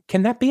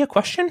 Can that be a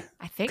question?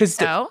 I think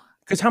so.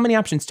 Because how many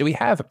options do we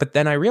have? But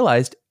then I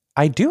realized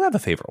I do have a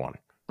favorite one.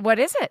 What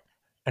is it?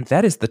 And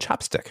that is the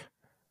chopstick.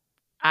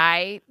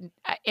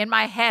 In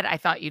my head, I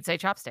thought you'd say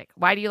chopstick.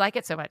 Why do you like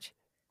it so much?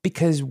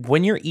 Because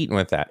when you're eating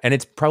with that, and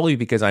it's probably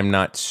because I'm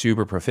not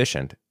super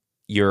proficient,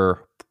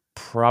 you're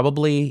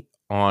probably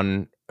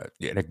at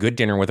a good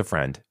dinner with a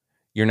friend.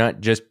 You're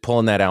not just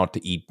pulling that out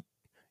to eat,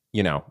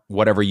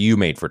 whatever you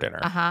made for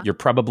dinner. You're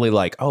probably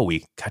like, oh,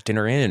 we got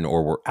dinner in,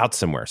 or we're out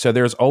somewhere. So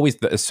there's always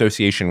the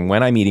association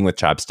when I'm eating with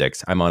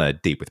chopsticks, I'm on a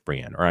date with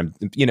Brienne, or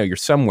you're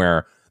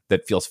somewhere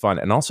that feels fun.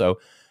 And also,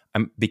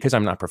 because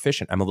I'm not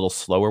proficient, I'm a little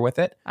slower with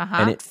it,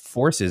 and it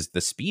forces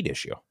the speed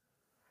issue.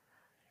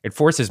 It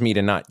forces me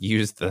to not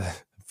use the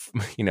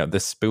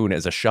spoon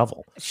as a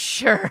shovel.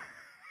 Sure.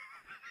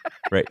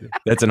 Right.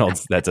 That's a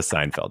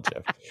Seinfeld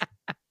joke.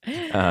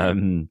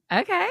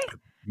 Okay.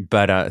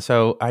 But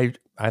so I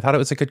thought it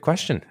was a good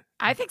question.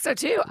 I think so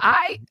too.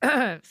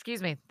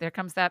 Excuse me. There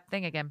comes that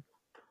thing again.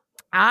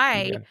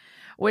 I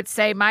would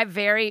say my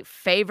very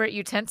favorite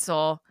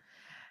utensil.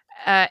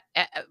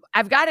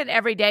 I've got an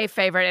everyday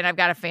favorite and I've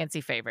got a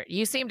fancy favorite.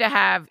 You seem to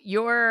have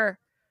your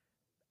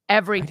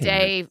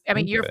everyday. I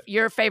mean,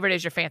 your favorite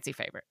is your fancy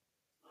favorite.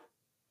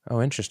 Oh,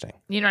 interesting.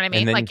 You know what I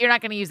mean? Then, like, you're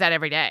not going to use that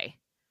every day.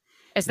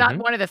 It's not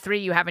one of the three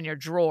you have in your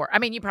drawer. I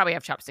mean, you probably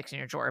have chopsticks in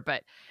your drawer,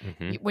 but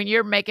when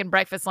you're making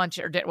breakfast, lunch,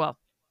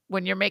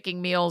 when you're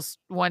making meals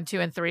 1,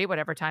 2, and 3,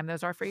 whatever time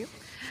those are for you,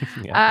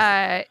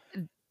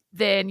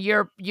 then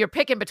you're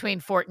picking between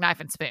fork, knife,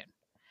 and spoon.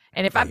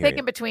 And if I'm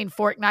picking between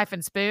fork, knife,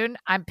 and spoon,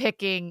 I'm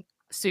picking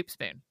soup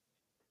spoon.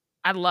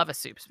 I love a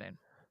soup spoon.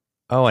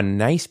 Oh, a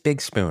nice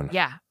big spoon.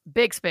 Yeah,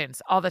 big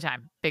spoons all the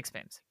time. Big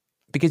spoons.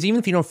 Because even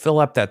if you don't fill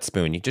up that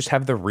spoon, you just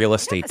have the real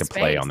estate to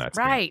play on that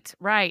spoon.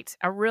 Right.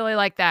 I really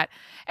like that.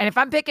 And if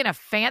I'm picking a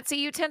fancy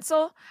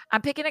utensil,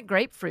 I'm picking a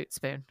grapefruit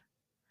spoon.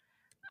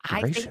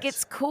 Gracious. I think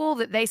it's cool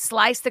that they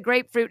slice the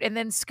grapefruit and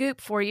then scoop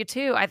for you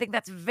too. I think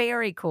that's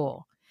very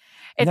cool.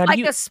 It's now, like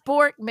a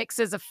spork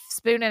mixes a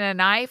spoon and a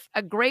knife.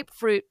 A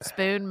grapefruit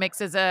spoon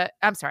mixes a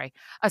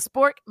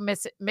spork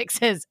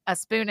mixes a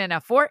spoon and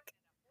a fork.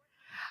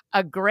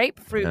 A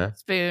grapefruit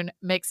spoon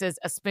mixes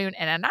a spoon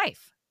and a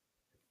knife.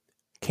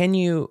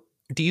 Do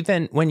you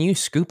then, when you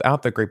scoop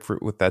out the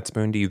grapefruit with that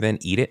spoon, do you then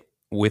eat it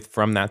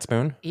from that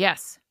spoon?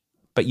 Yes.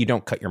 But you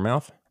don't cut your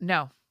mouth?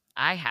 No,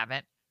 I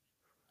haven't.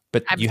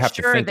 But you have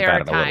to think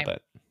about it a little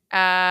bit.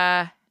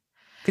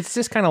 Because it's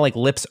just kind of like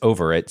lips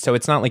over it. So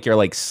it's not like you're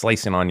like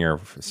slicing on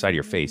your side of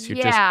your face. You're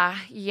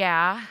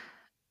Yeah.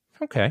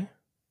 Okay.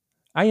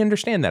 I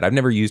understand that. I've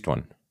never used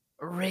one.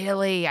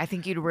 Really? I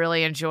think you'd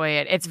really enjoy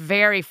it. It's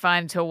very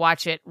fun to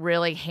watch it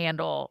really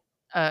handle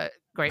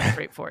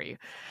grapefruit for you.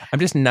 I'm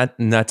just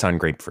nuts on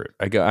grapefruit.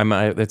 I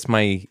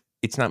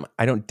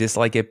don't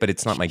dislike it, but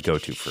it's not my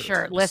go-to fruit.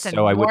 Sure. Listen,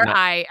 so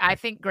I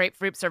think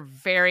grapefruits are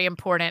very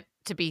important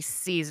to be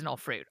seasonal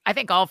fruit. I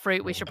think all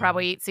fruit we should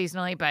probably eat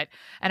seasonally, but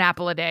an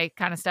apple a day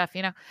kind of stuff,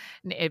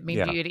 it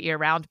means you eat it year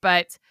round.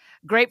 But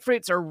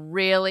grapefruits are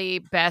really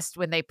best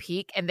when they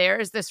peak. And there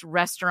is this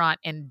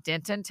restaurant in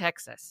Denton,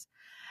 Texas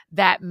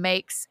that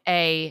makes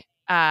a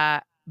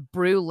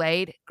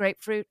brulee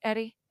grapefruit,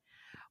 Eddie.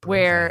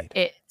 Where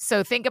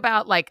so think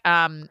about like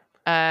a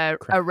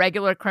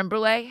regular creme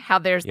brulee, how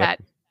there's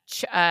that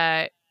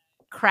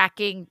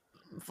cracking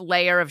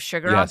layer of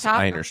sugar on top.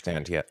 I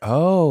understand. Yeah.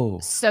 Oh.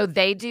 So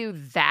they do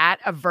that,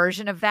 a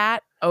version of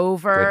that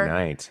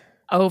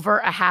over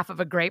a half of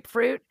a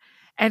grapefruit.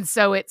 And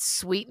so it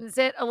sweetens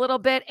it a little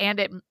bit and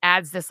it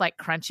adds this like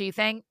crunchy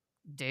thing.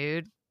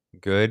 Dude.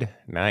 Good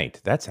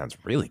night. That sounds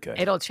really good.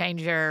 It'll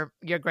change your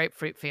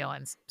grapefruit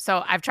feelings.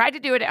 So I've tried to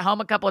do it at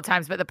home a couple of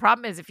times, but the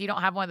problem is if you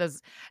don't have one of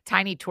those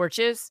tiny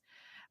torches,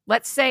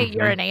 let's say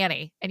you're an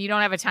Annie and you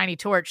don't have a tiny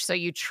torch, so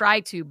you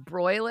try to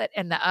broil it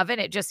in the oven,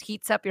 it just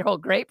heats up your whole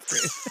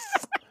grapefruit.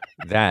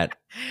 That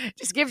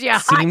just gives you a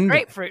hot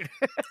grapefruit.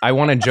 I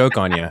want to joke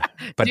on you,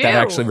 but that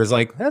actually was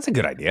like, that's a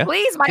good idea.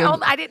 Please,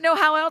 I didn't know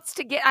how else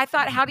to get. I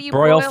thought, how do you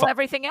broil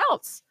everything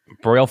else?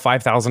 Broil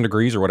 5,000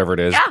 degrees or whatever it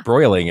is. Yeah.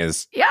 Broiling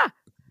is. Yeah.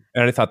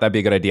 And I thought that'd be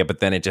a good idea, but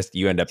then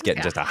you end up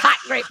getting just a hot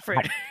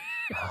grapefruit.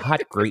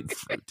 Hot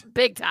grapefruit.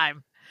 Big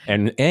time.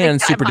 And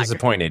super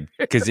disappointed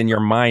because in your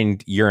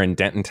mind, you're in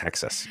Denton,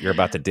 Texas. You're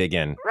about to dig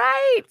in.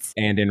 Right.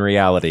 And in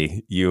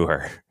reality, you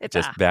are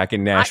just back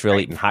in Nashville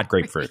eating hot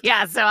grapefruit.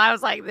 Yeah. So I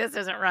was like, this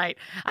isn't right.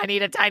 I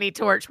need a tiny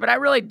torch, but I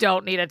really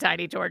don't need a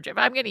tiny torch. If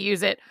I'm going to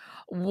use it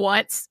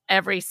once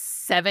every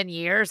 7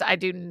 years, I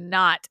do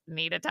not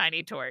need a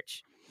tiny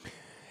torch.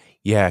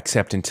 Yeah,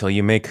 except until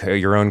you make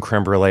your own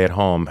creme brulee at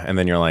home. And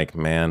then you're like,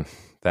 man,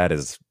 that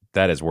is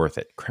worth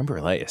it. Creme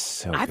brulee is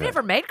so good. I've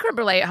never made creme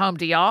brulee at home.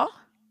 Do y'all?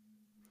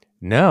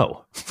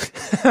 No.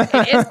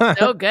 It is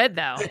so good,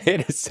 though.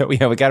 It is so, we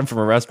got them from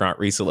a restaurant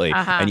recently,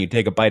 and you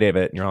take a bite of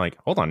it, and you're like,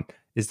 hold on,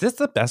 is this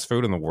the best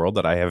food in the world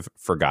that I have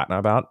forgotten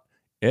about?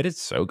 It is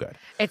so good.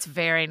 It's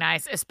very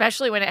nice,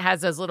 especially when it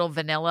has those little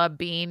vanilla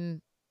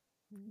bean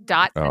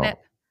dots in it.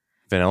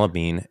 Vanilla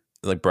bean.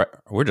 Like,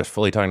 we're just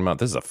fully talking about,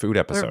 this is a food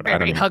episode. We're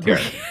very hungry.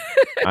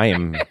 I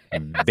am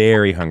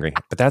very hungry.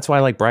 But that's why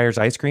I like Breyers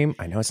ice cream.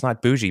 I know it's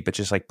not bougie, but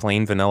just like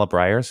plain vanilla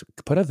Breyers.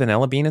 Put a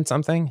vanilla bean in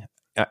something.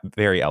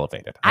 Very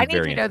elevated. I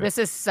need to know, this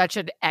is such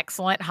an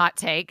excellent hot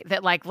take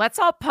that, like, let's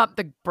all pump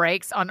the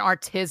brakes on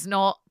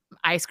artisanal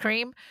ice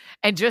cream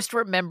and just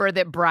remember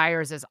that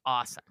Breyers is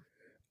awesome.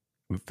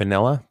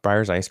 Vanilla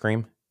Breyers ice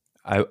cream.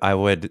 I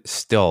would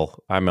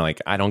still, I'm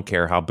like, I don't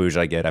care how bougie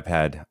I get. I've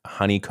had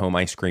honeycomb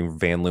ice cream,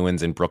 Van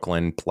Leeuwen's in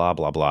Brooklyn, blah,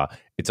 blah, blah.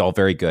 It's all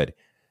very good.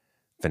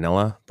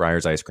 Vanilla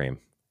Breyers ice cream.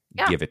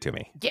 Yeah. Give it to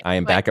me. I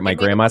am back at my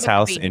grandma's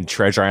house in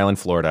Treasure Island,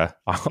 Florida,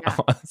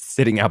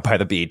 sitting out by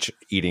the beach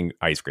eating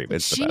ice cream.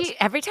 It's the best.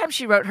 Every time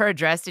she wrote her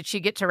address, did she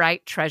get to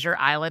write Treasure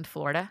Island,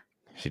 Florida?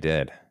 She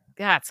did.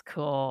 That's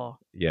cool.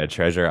 Yeah,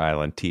 Treasure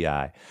Island,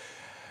 TI.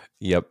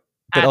 Yep.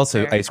 But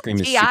also, ice cream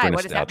is super nostalgic.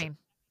 What does that mean?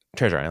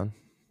 Treasure Island.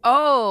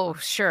 Oh,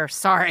 sure.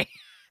 Sorry.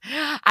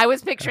 I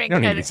was picturing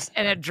an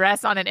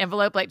address on an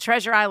envelope like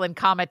Treasure Island,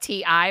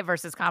 TI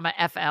versus FL.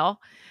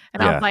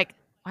 And I was like,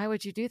 why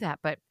would you do that?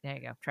 But there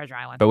you go, Treasure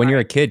Island. But when you're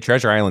a kid,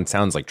 Treasure Island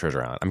sounds like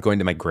Treasure Island. I'm going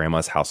to my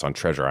grandma's house on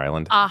Treasure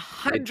Island.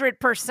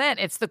 100%.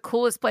 It's the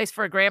coolest place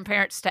for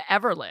grandparents to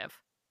ever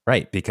live.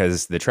 Right,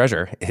 because the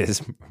treasure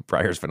is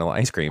Breyers vanilla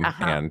ice cream.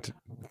 And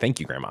thank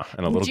you, Grandma.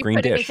 And a little green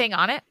dish. Did you put anything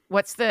on it?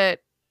 What's the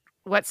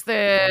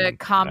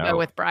combo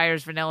with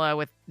Breyers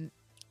vanilla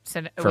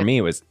for me,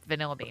 it was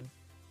vanilla bean?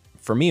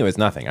 For me, it was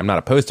nothing. I'm not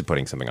opposed to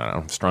putting something on it. I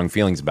don't have strong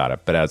feelings about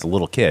it. But as a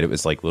little kid, it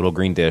was like little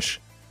green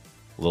dish,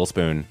 little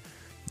spoon,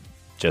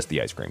 just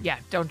the ice cream. Yeah,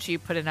 don't you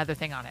put another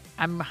thing on it.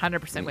 I'm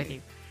 100% with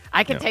you.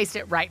 I can taste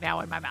it right now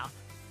in my mouth.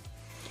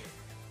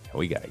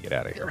 We got to get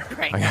out of here.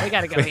 Great. We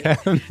got to go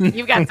eat.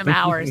 You've got some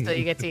hours till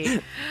you get to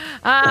eat.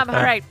 All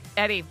right,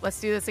 Eddie, let's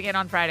do this again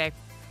on Friday.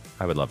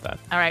 I would love that.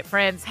 All right,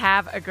 friends,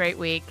 have a great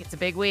week. It's a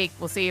big week.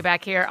 We'll see you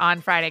back here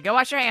on Friday. Go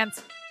wash your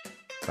hands.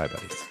 Bye,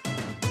 buddies.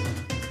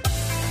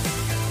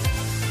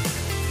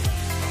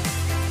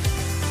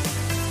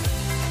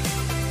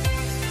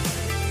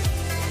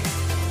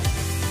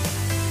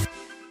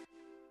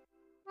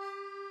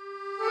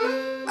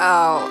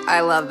 Oh,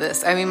 I love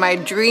this. I mean, my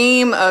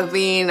dream of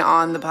being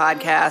on the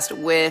podcast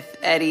with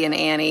Eddie and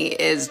Annie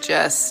is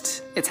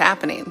just, it's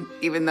happening,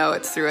 even though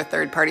it's through a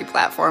third-party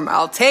platform.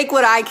 I'll take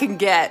what I can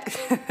get.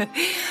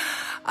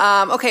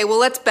 Okay, well,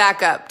 let's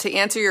back up. To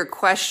answer your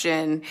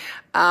question,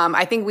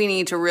 I think we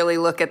need to really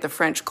look at the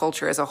French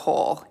culture as a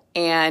whole.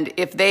 And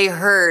if they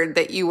heard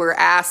that you were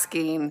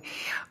asking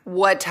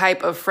what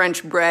type of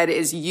French bread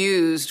is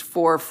used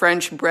for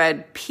French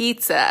bread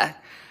pizza,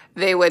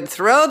 they would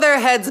throw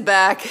their heads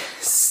back,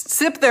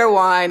 sip their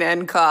wine,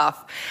 and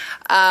cough.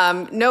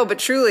 No, but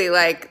truly,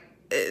 like,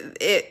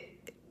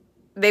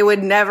 they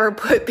would never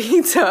put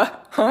pizza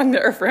on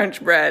their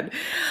French bread.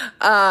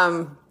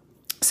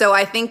 So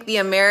I think the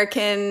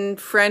American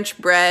French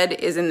bread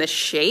is in the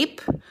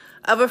shape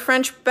of a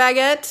French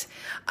baguette,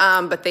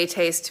 but they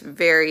taste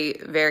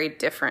very, very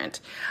different.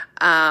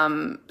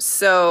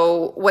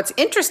 So what's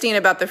interesting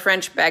about the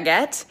French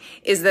baguette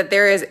is that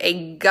there is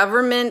a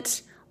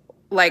government,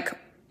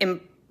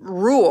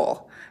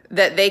 rule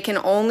that they can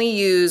only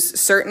use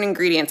certain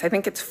ingredients. I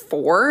think it's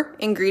 4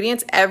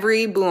 ingredients.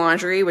 Every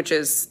boulangerie, which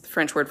is the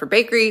French word for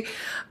bakery,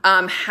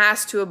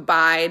 has to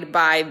abide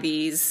by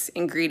these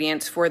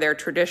ingredients for their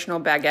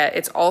traditional baguette.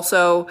 It's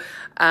also,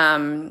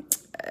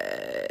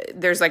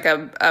 there's like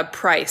a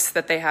price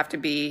that they have to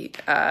be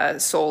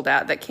sold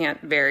at that can't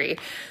vary.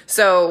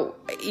 So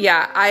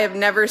yeah, I have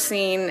never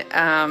seen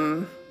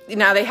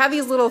now they have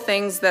these little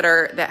things that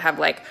have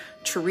like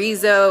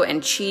chorizo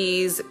and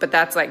cheese, but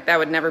that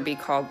would never be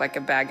called like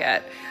a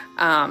baguette.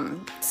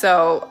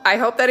 So I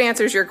hope that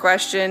answers your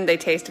question. They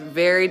taste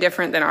very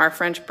different than our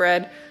French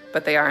bread,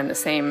 but they are in the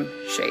same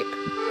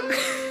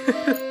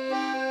shape.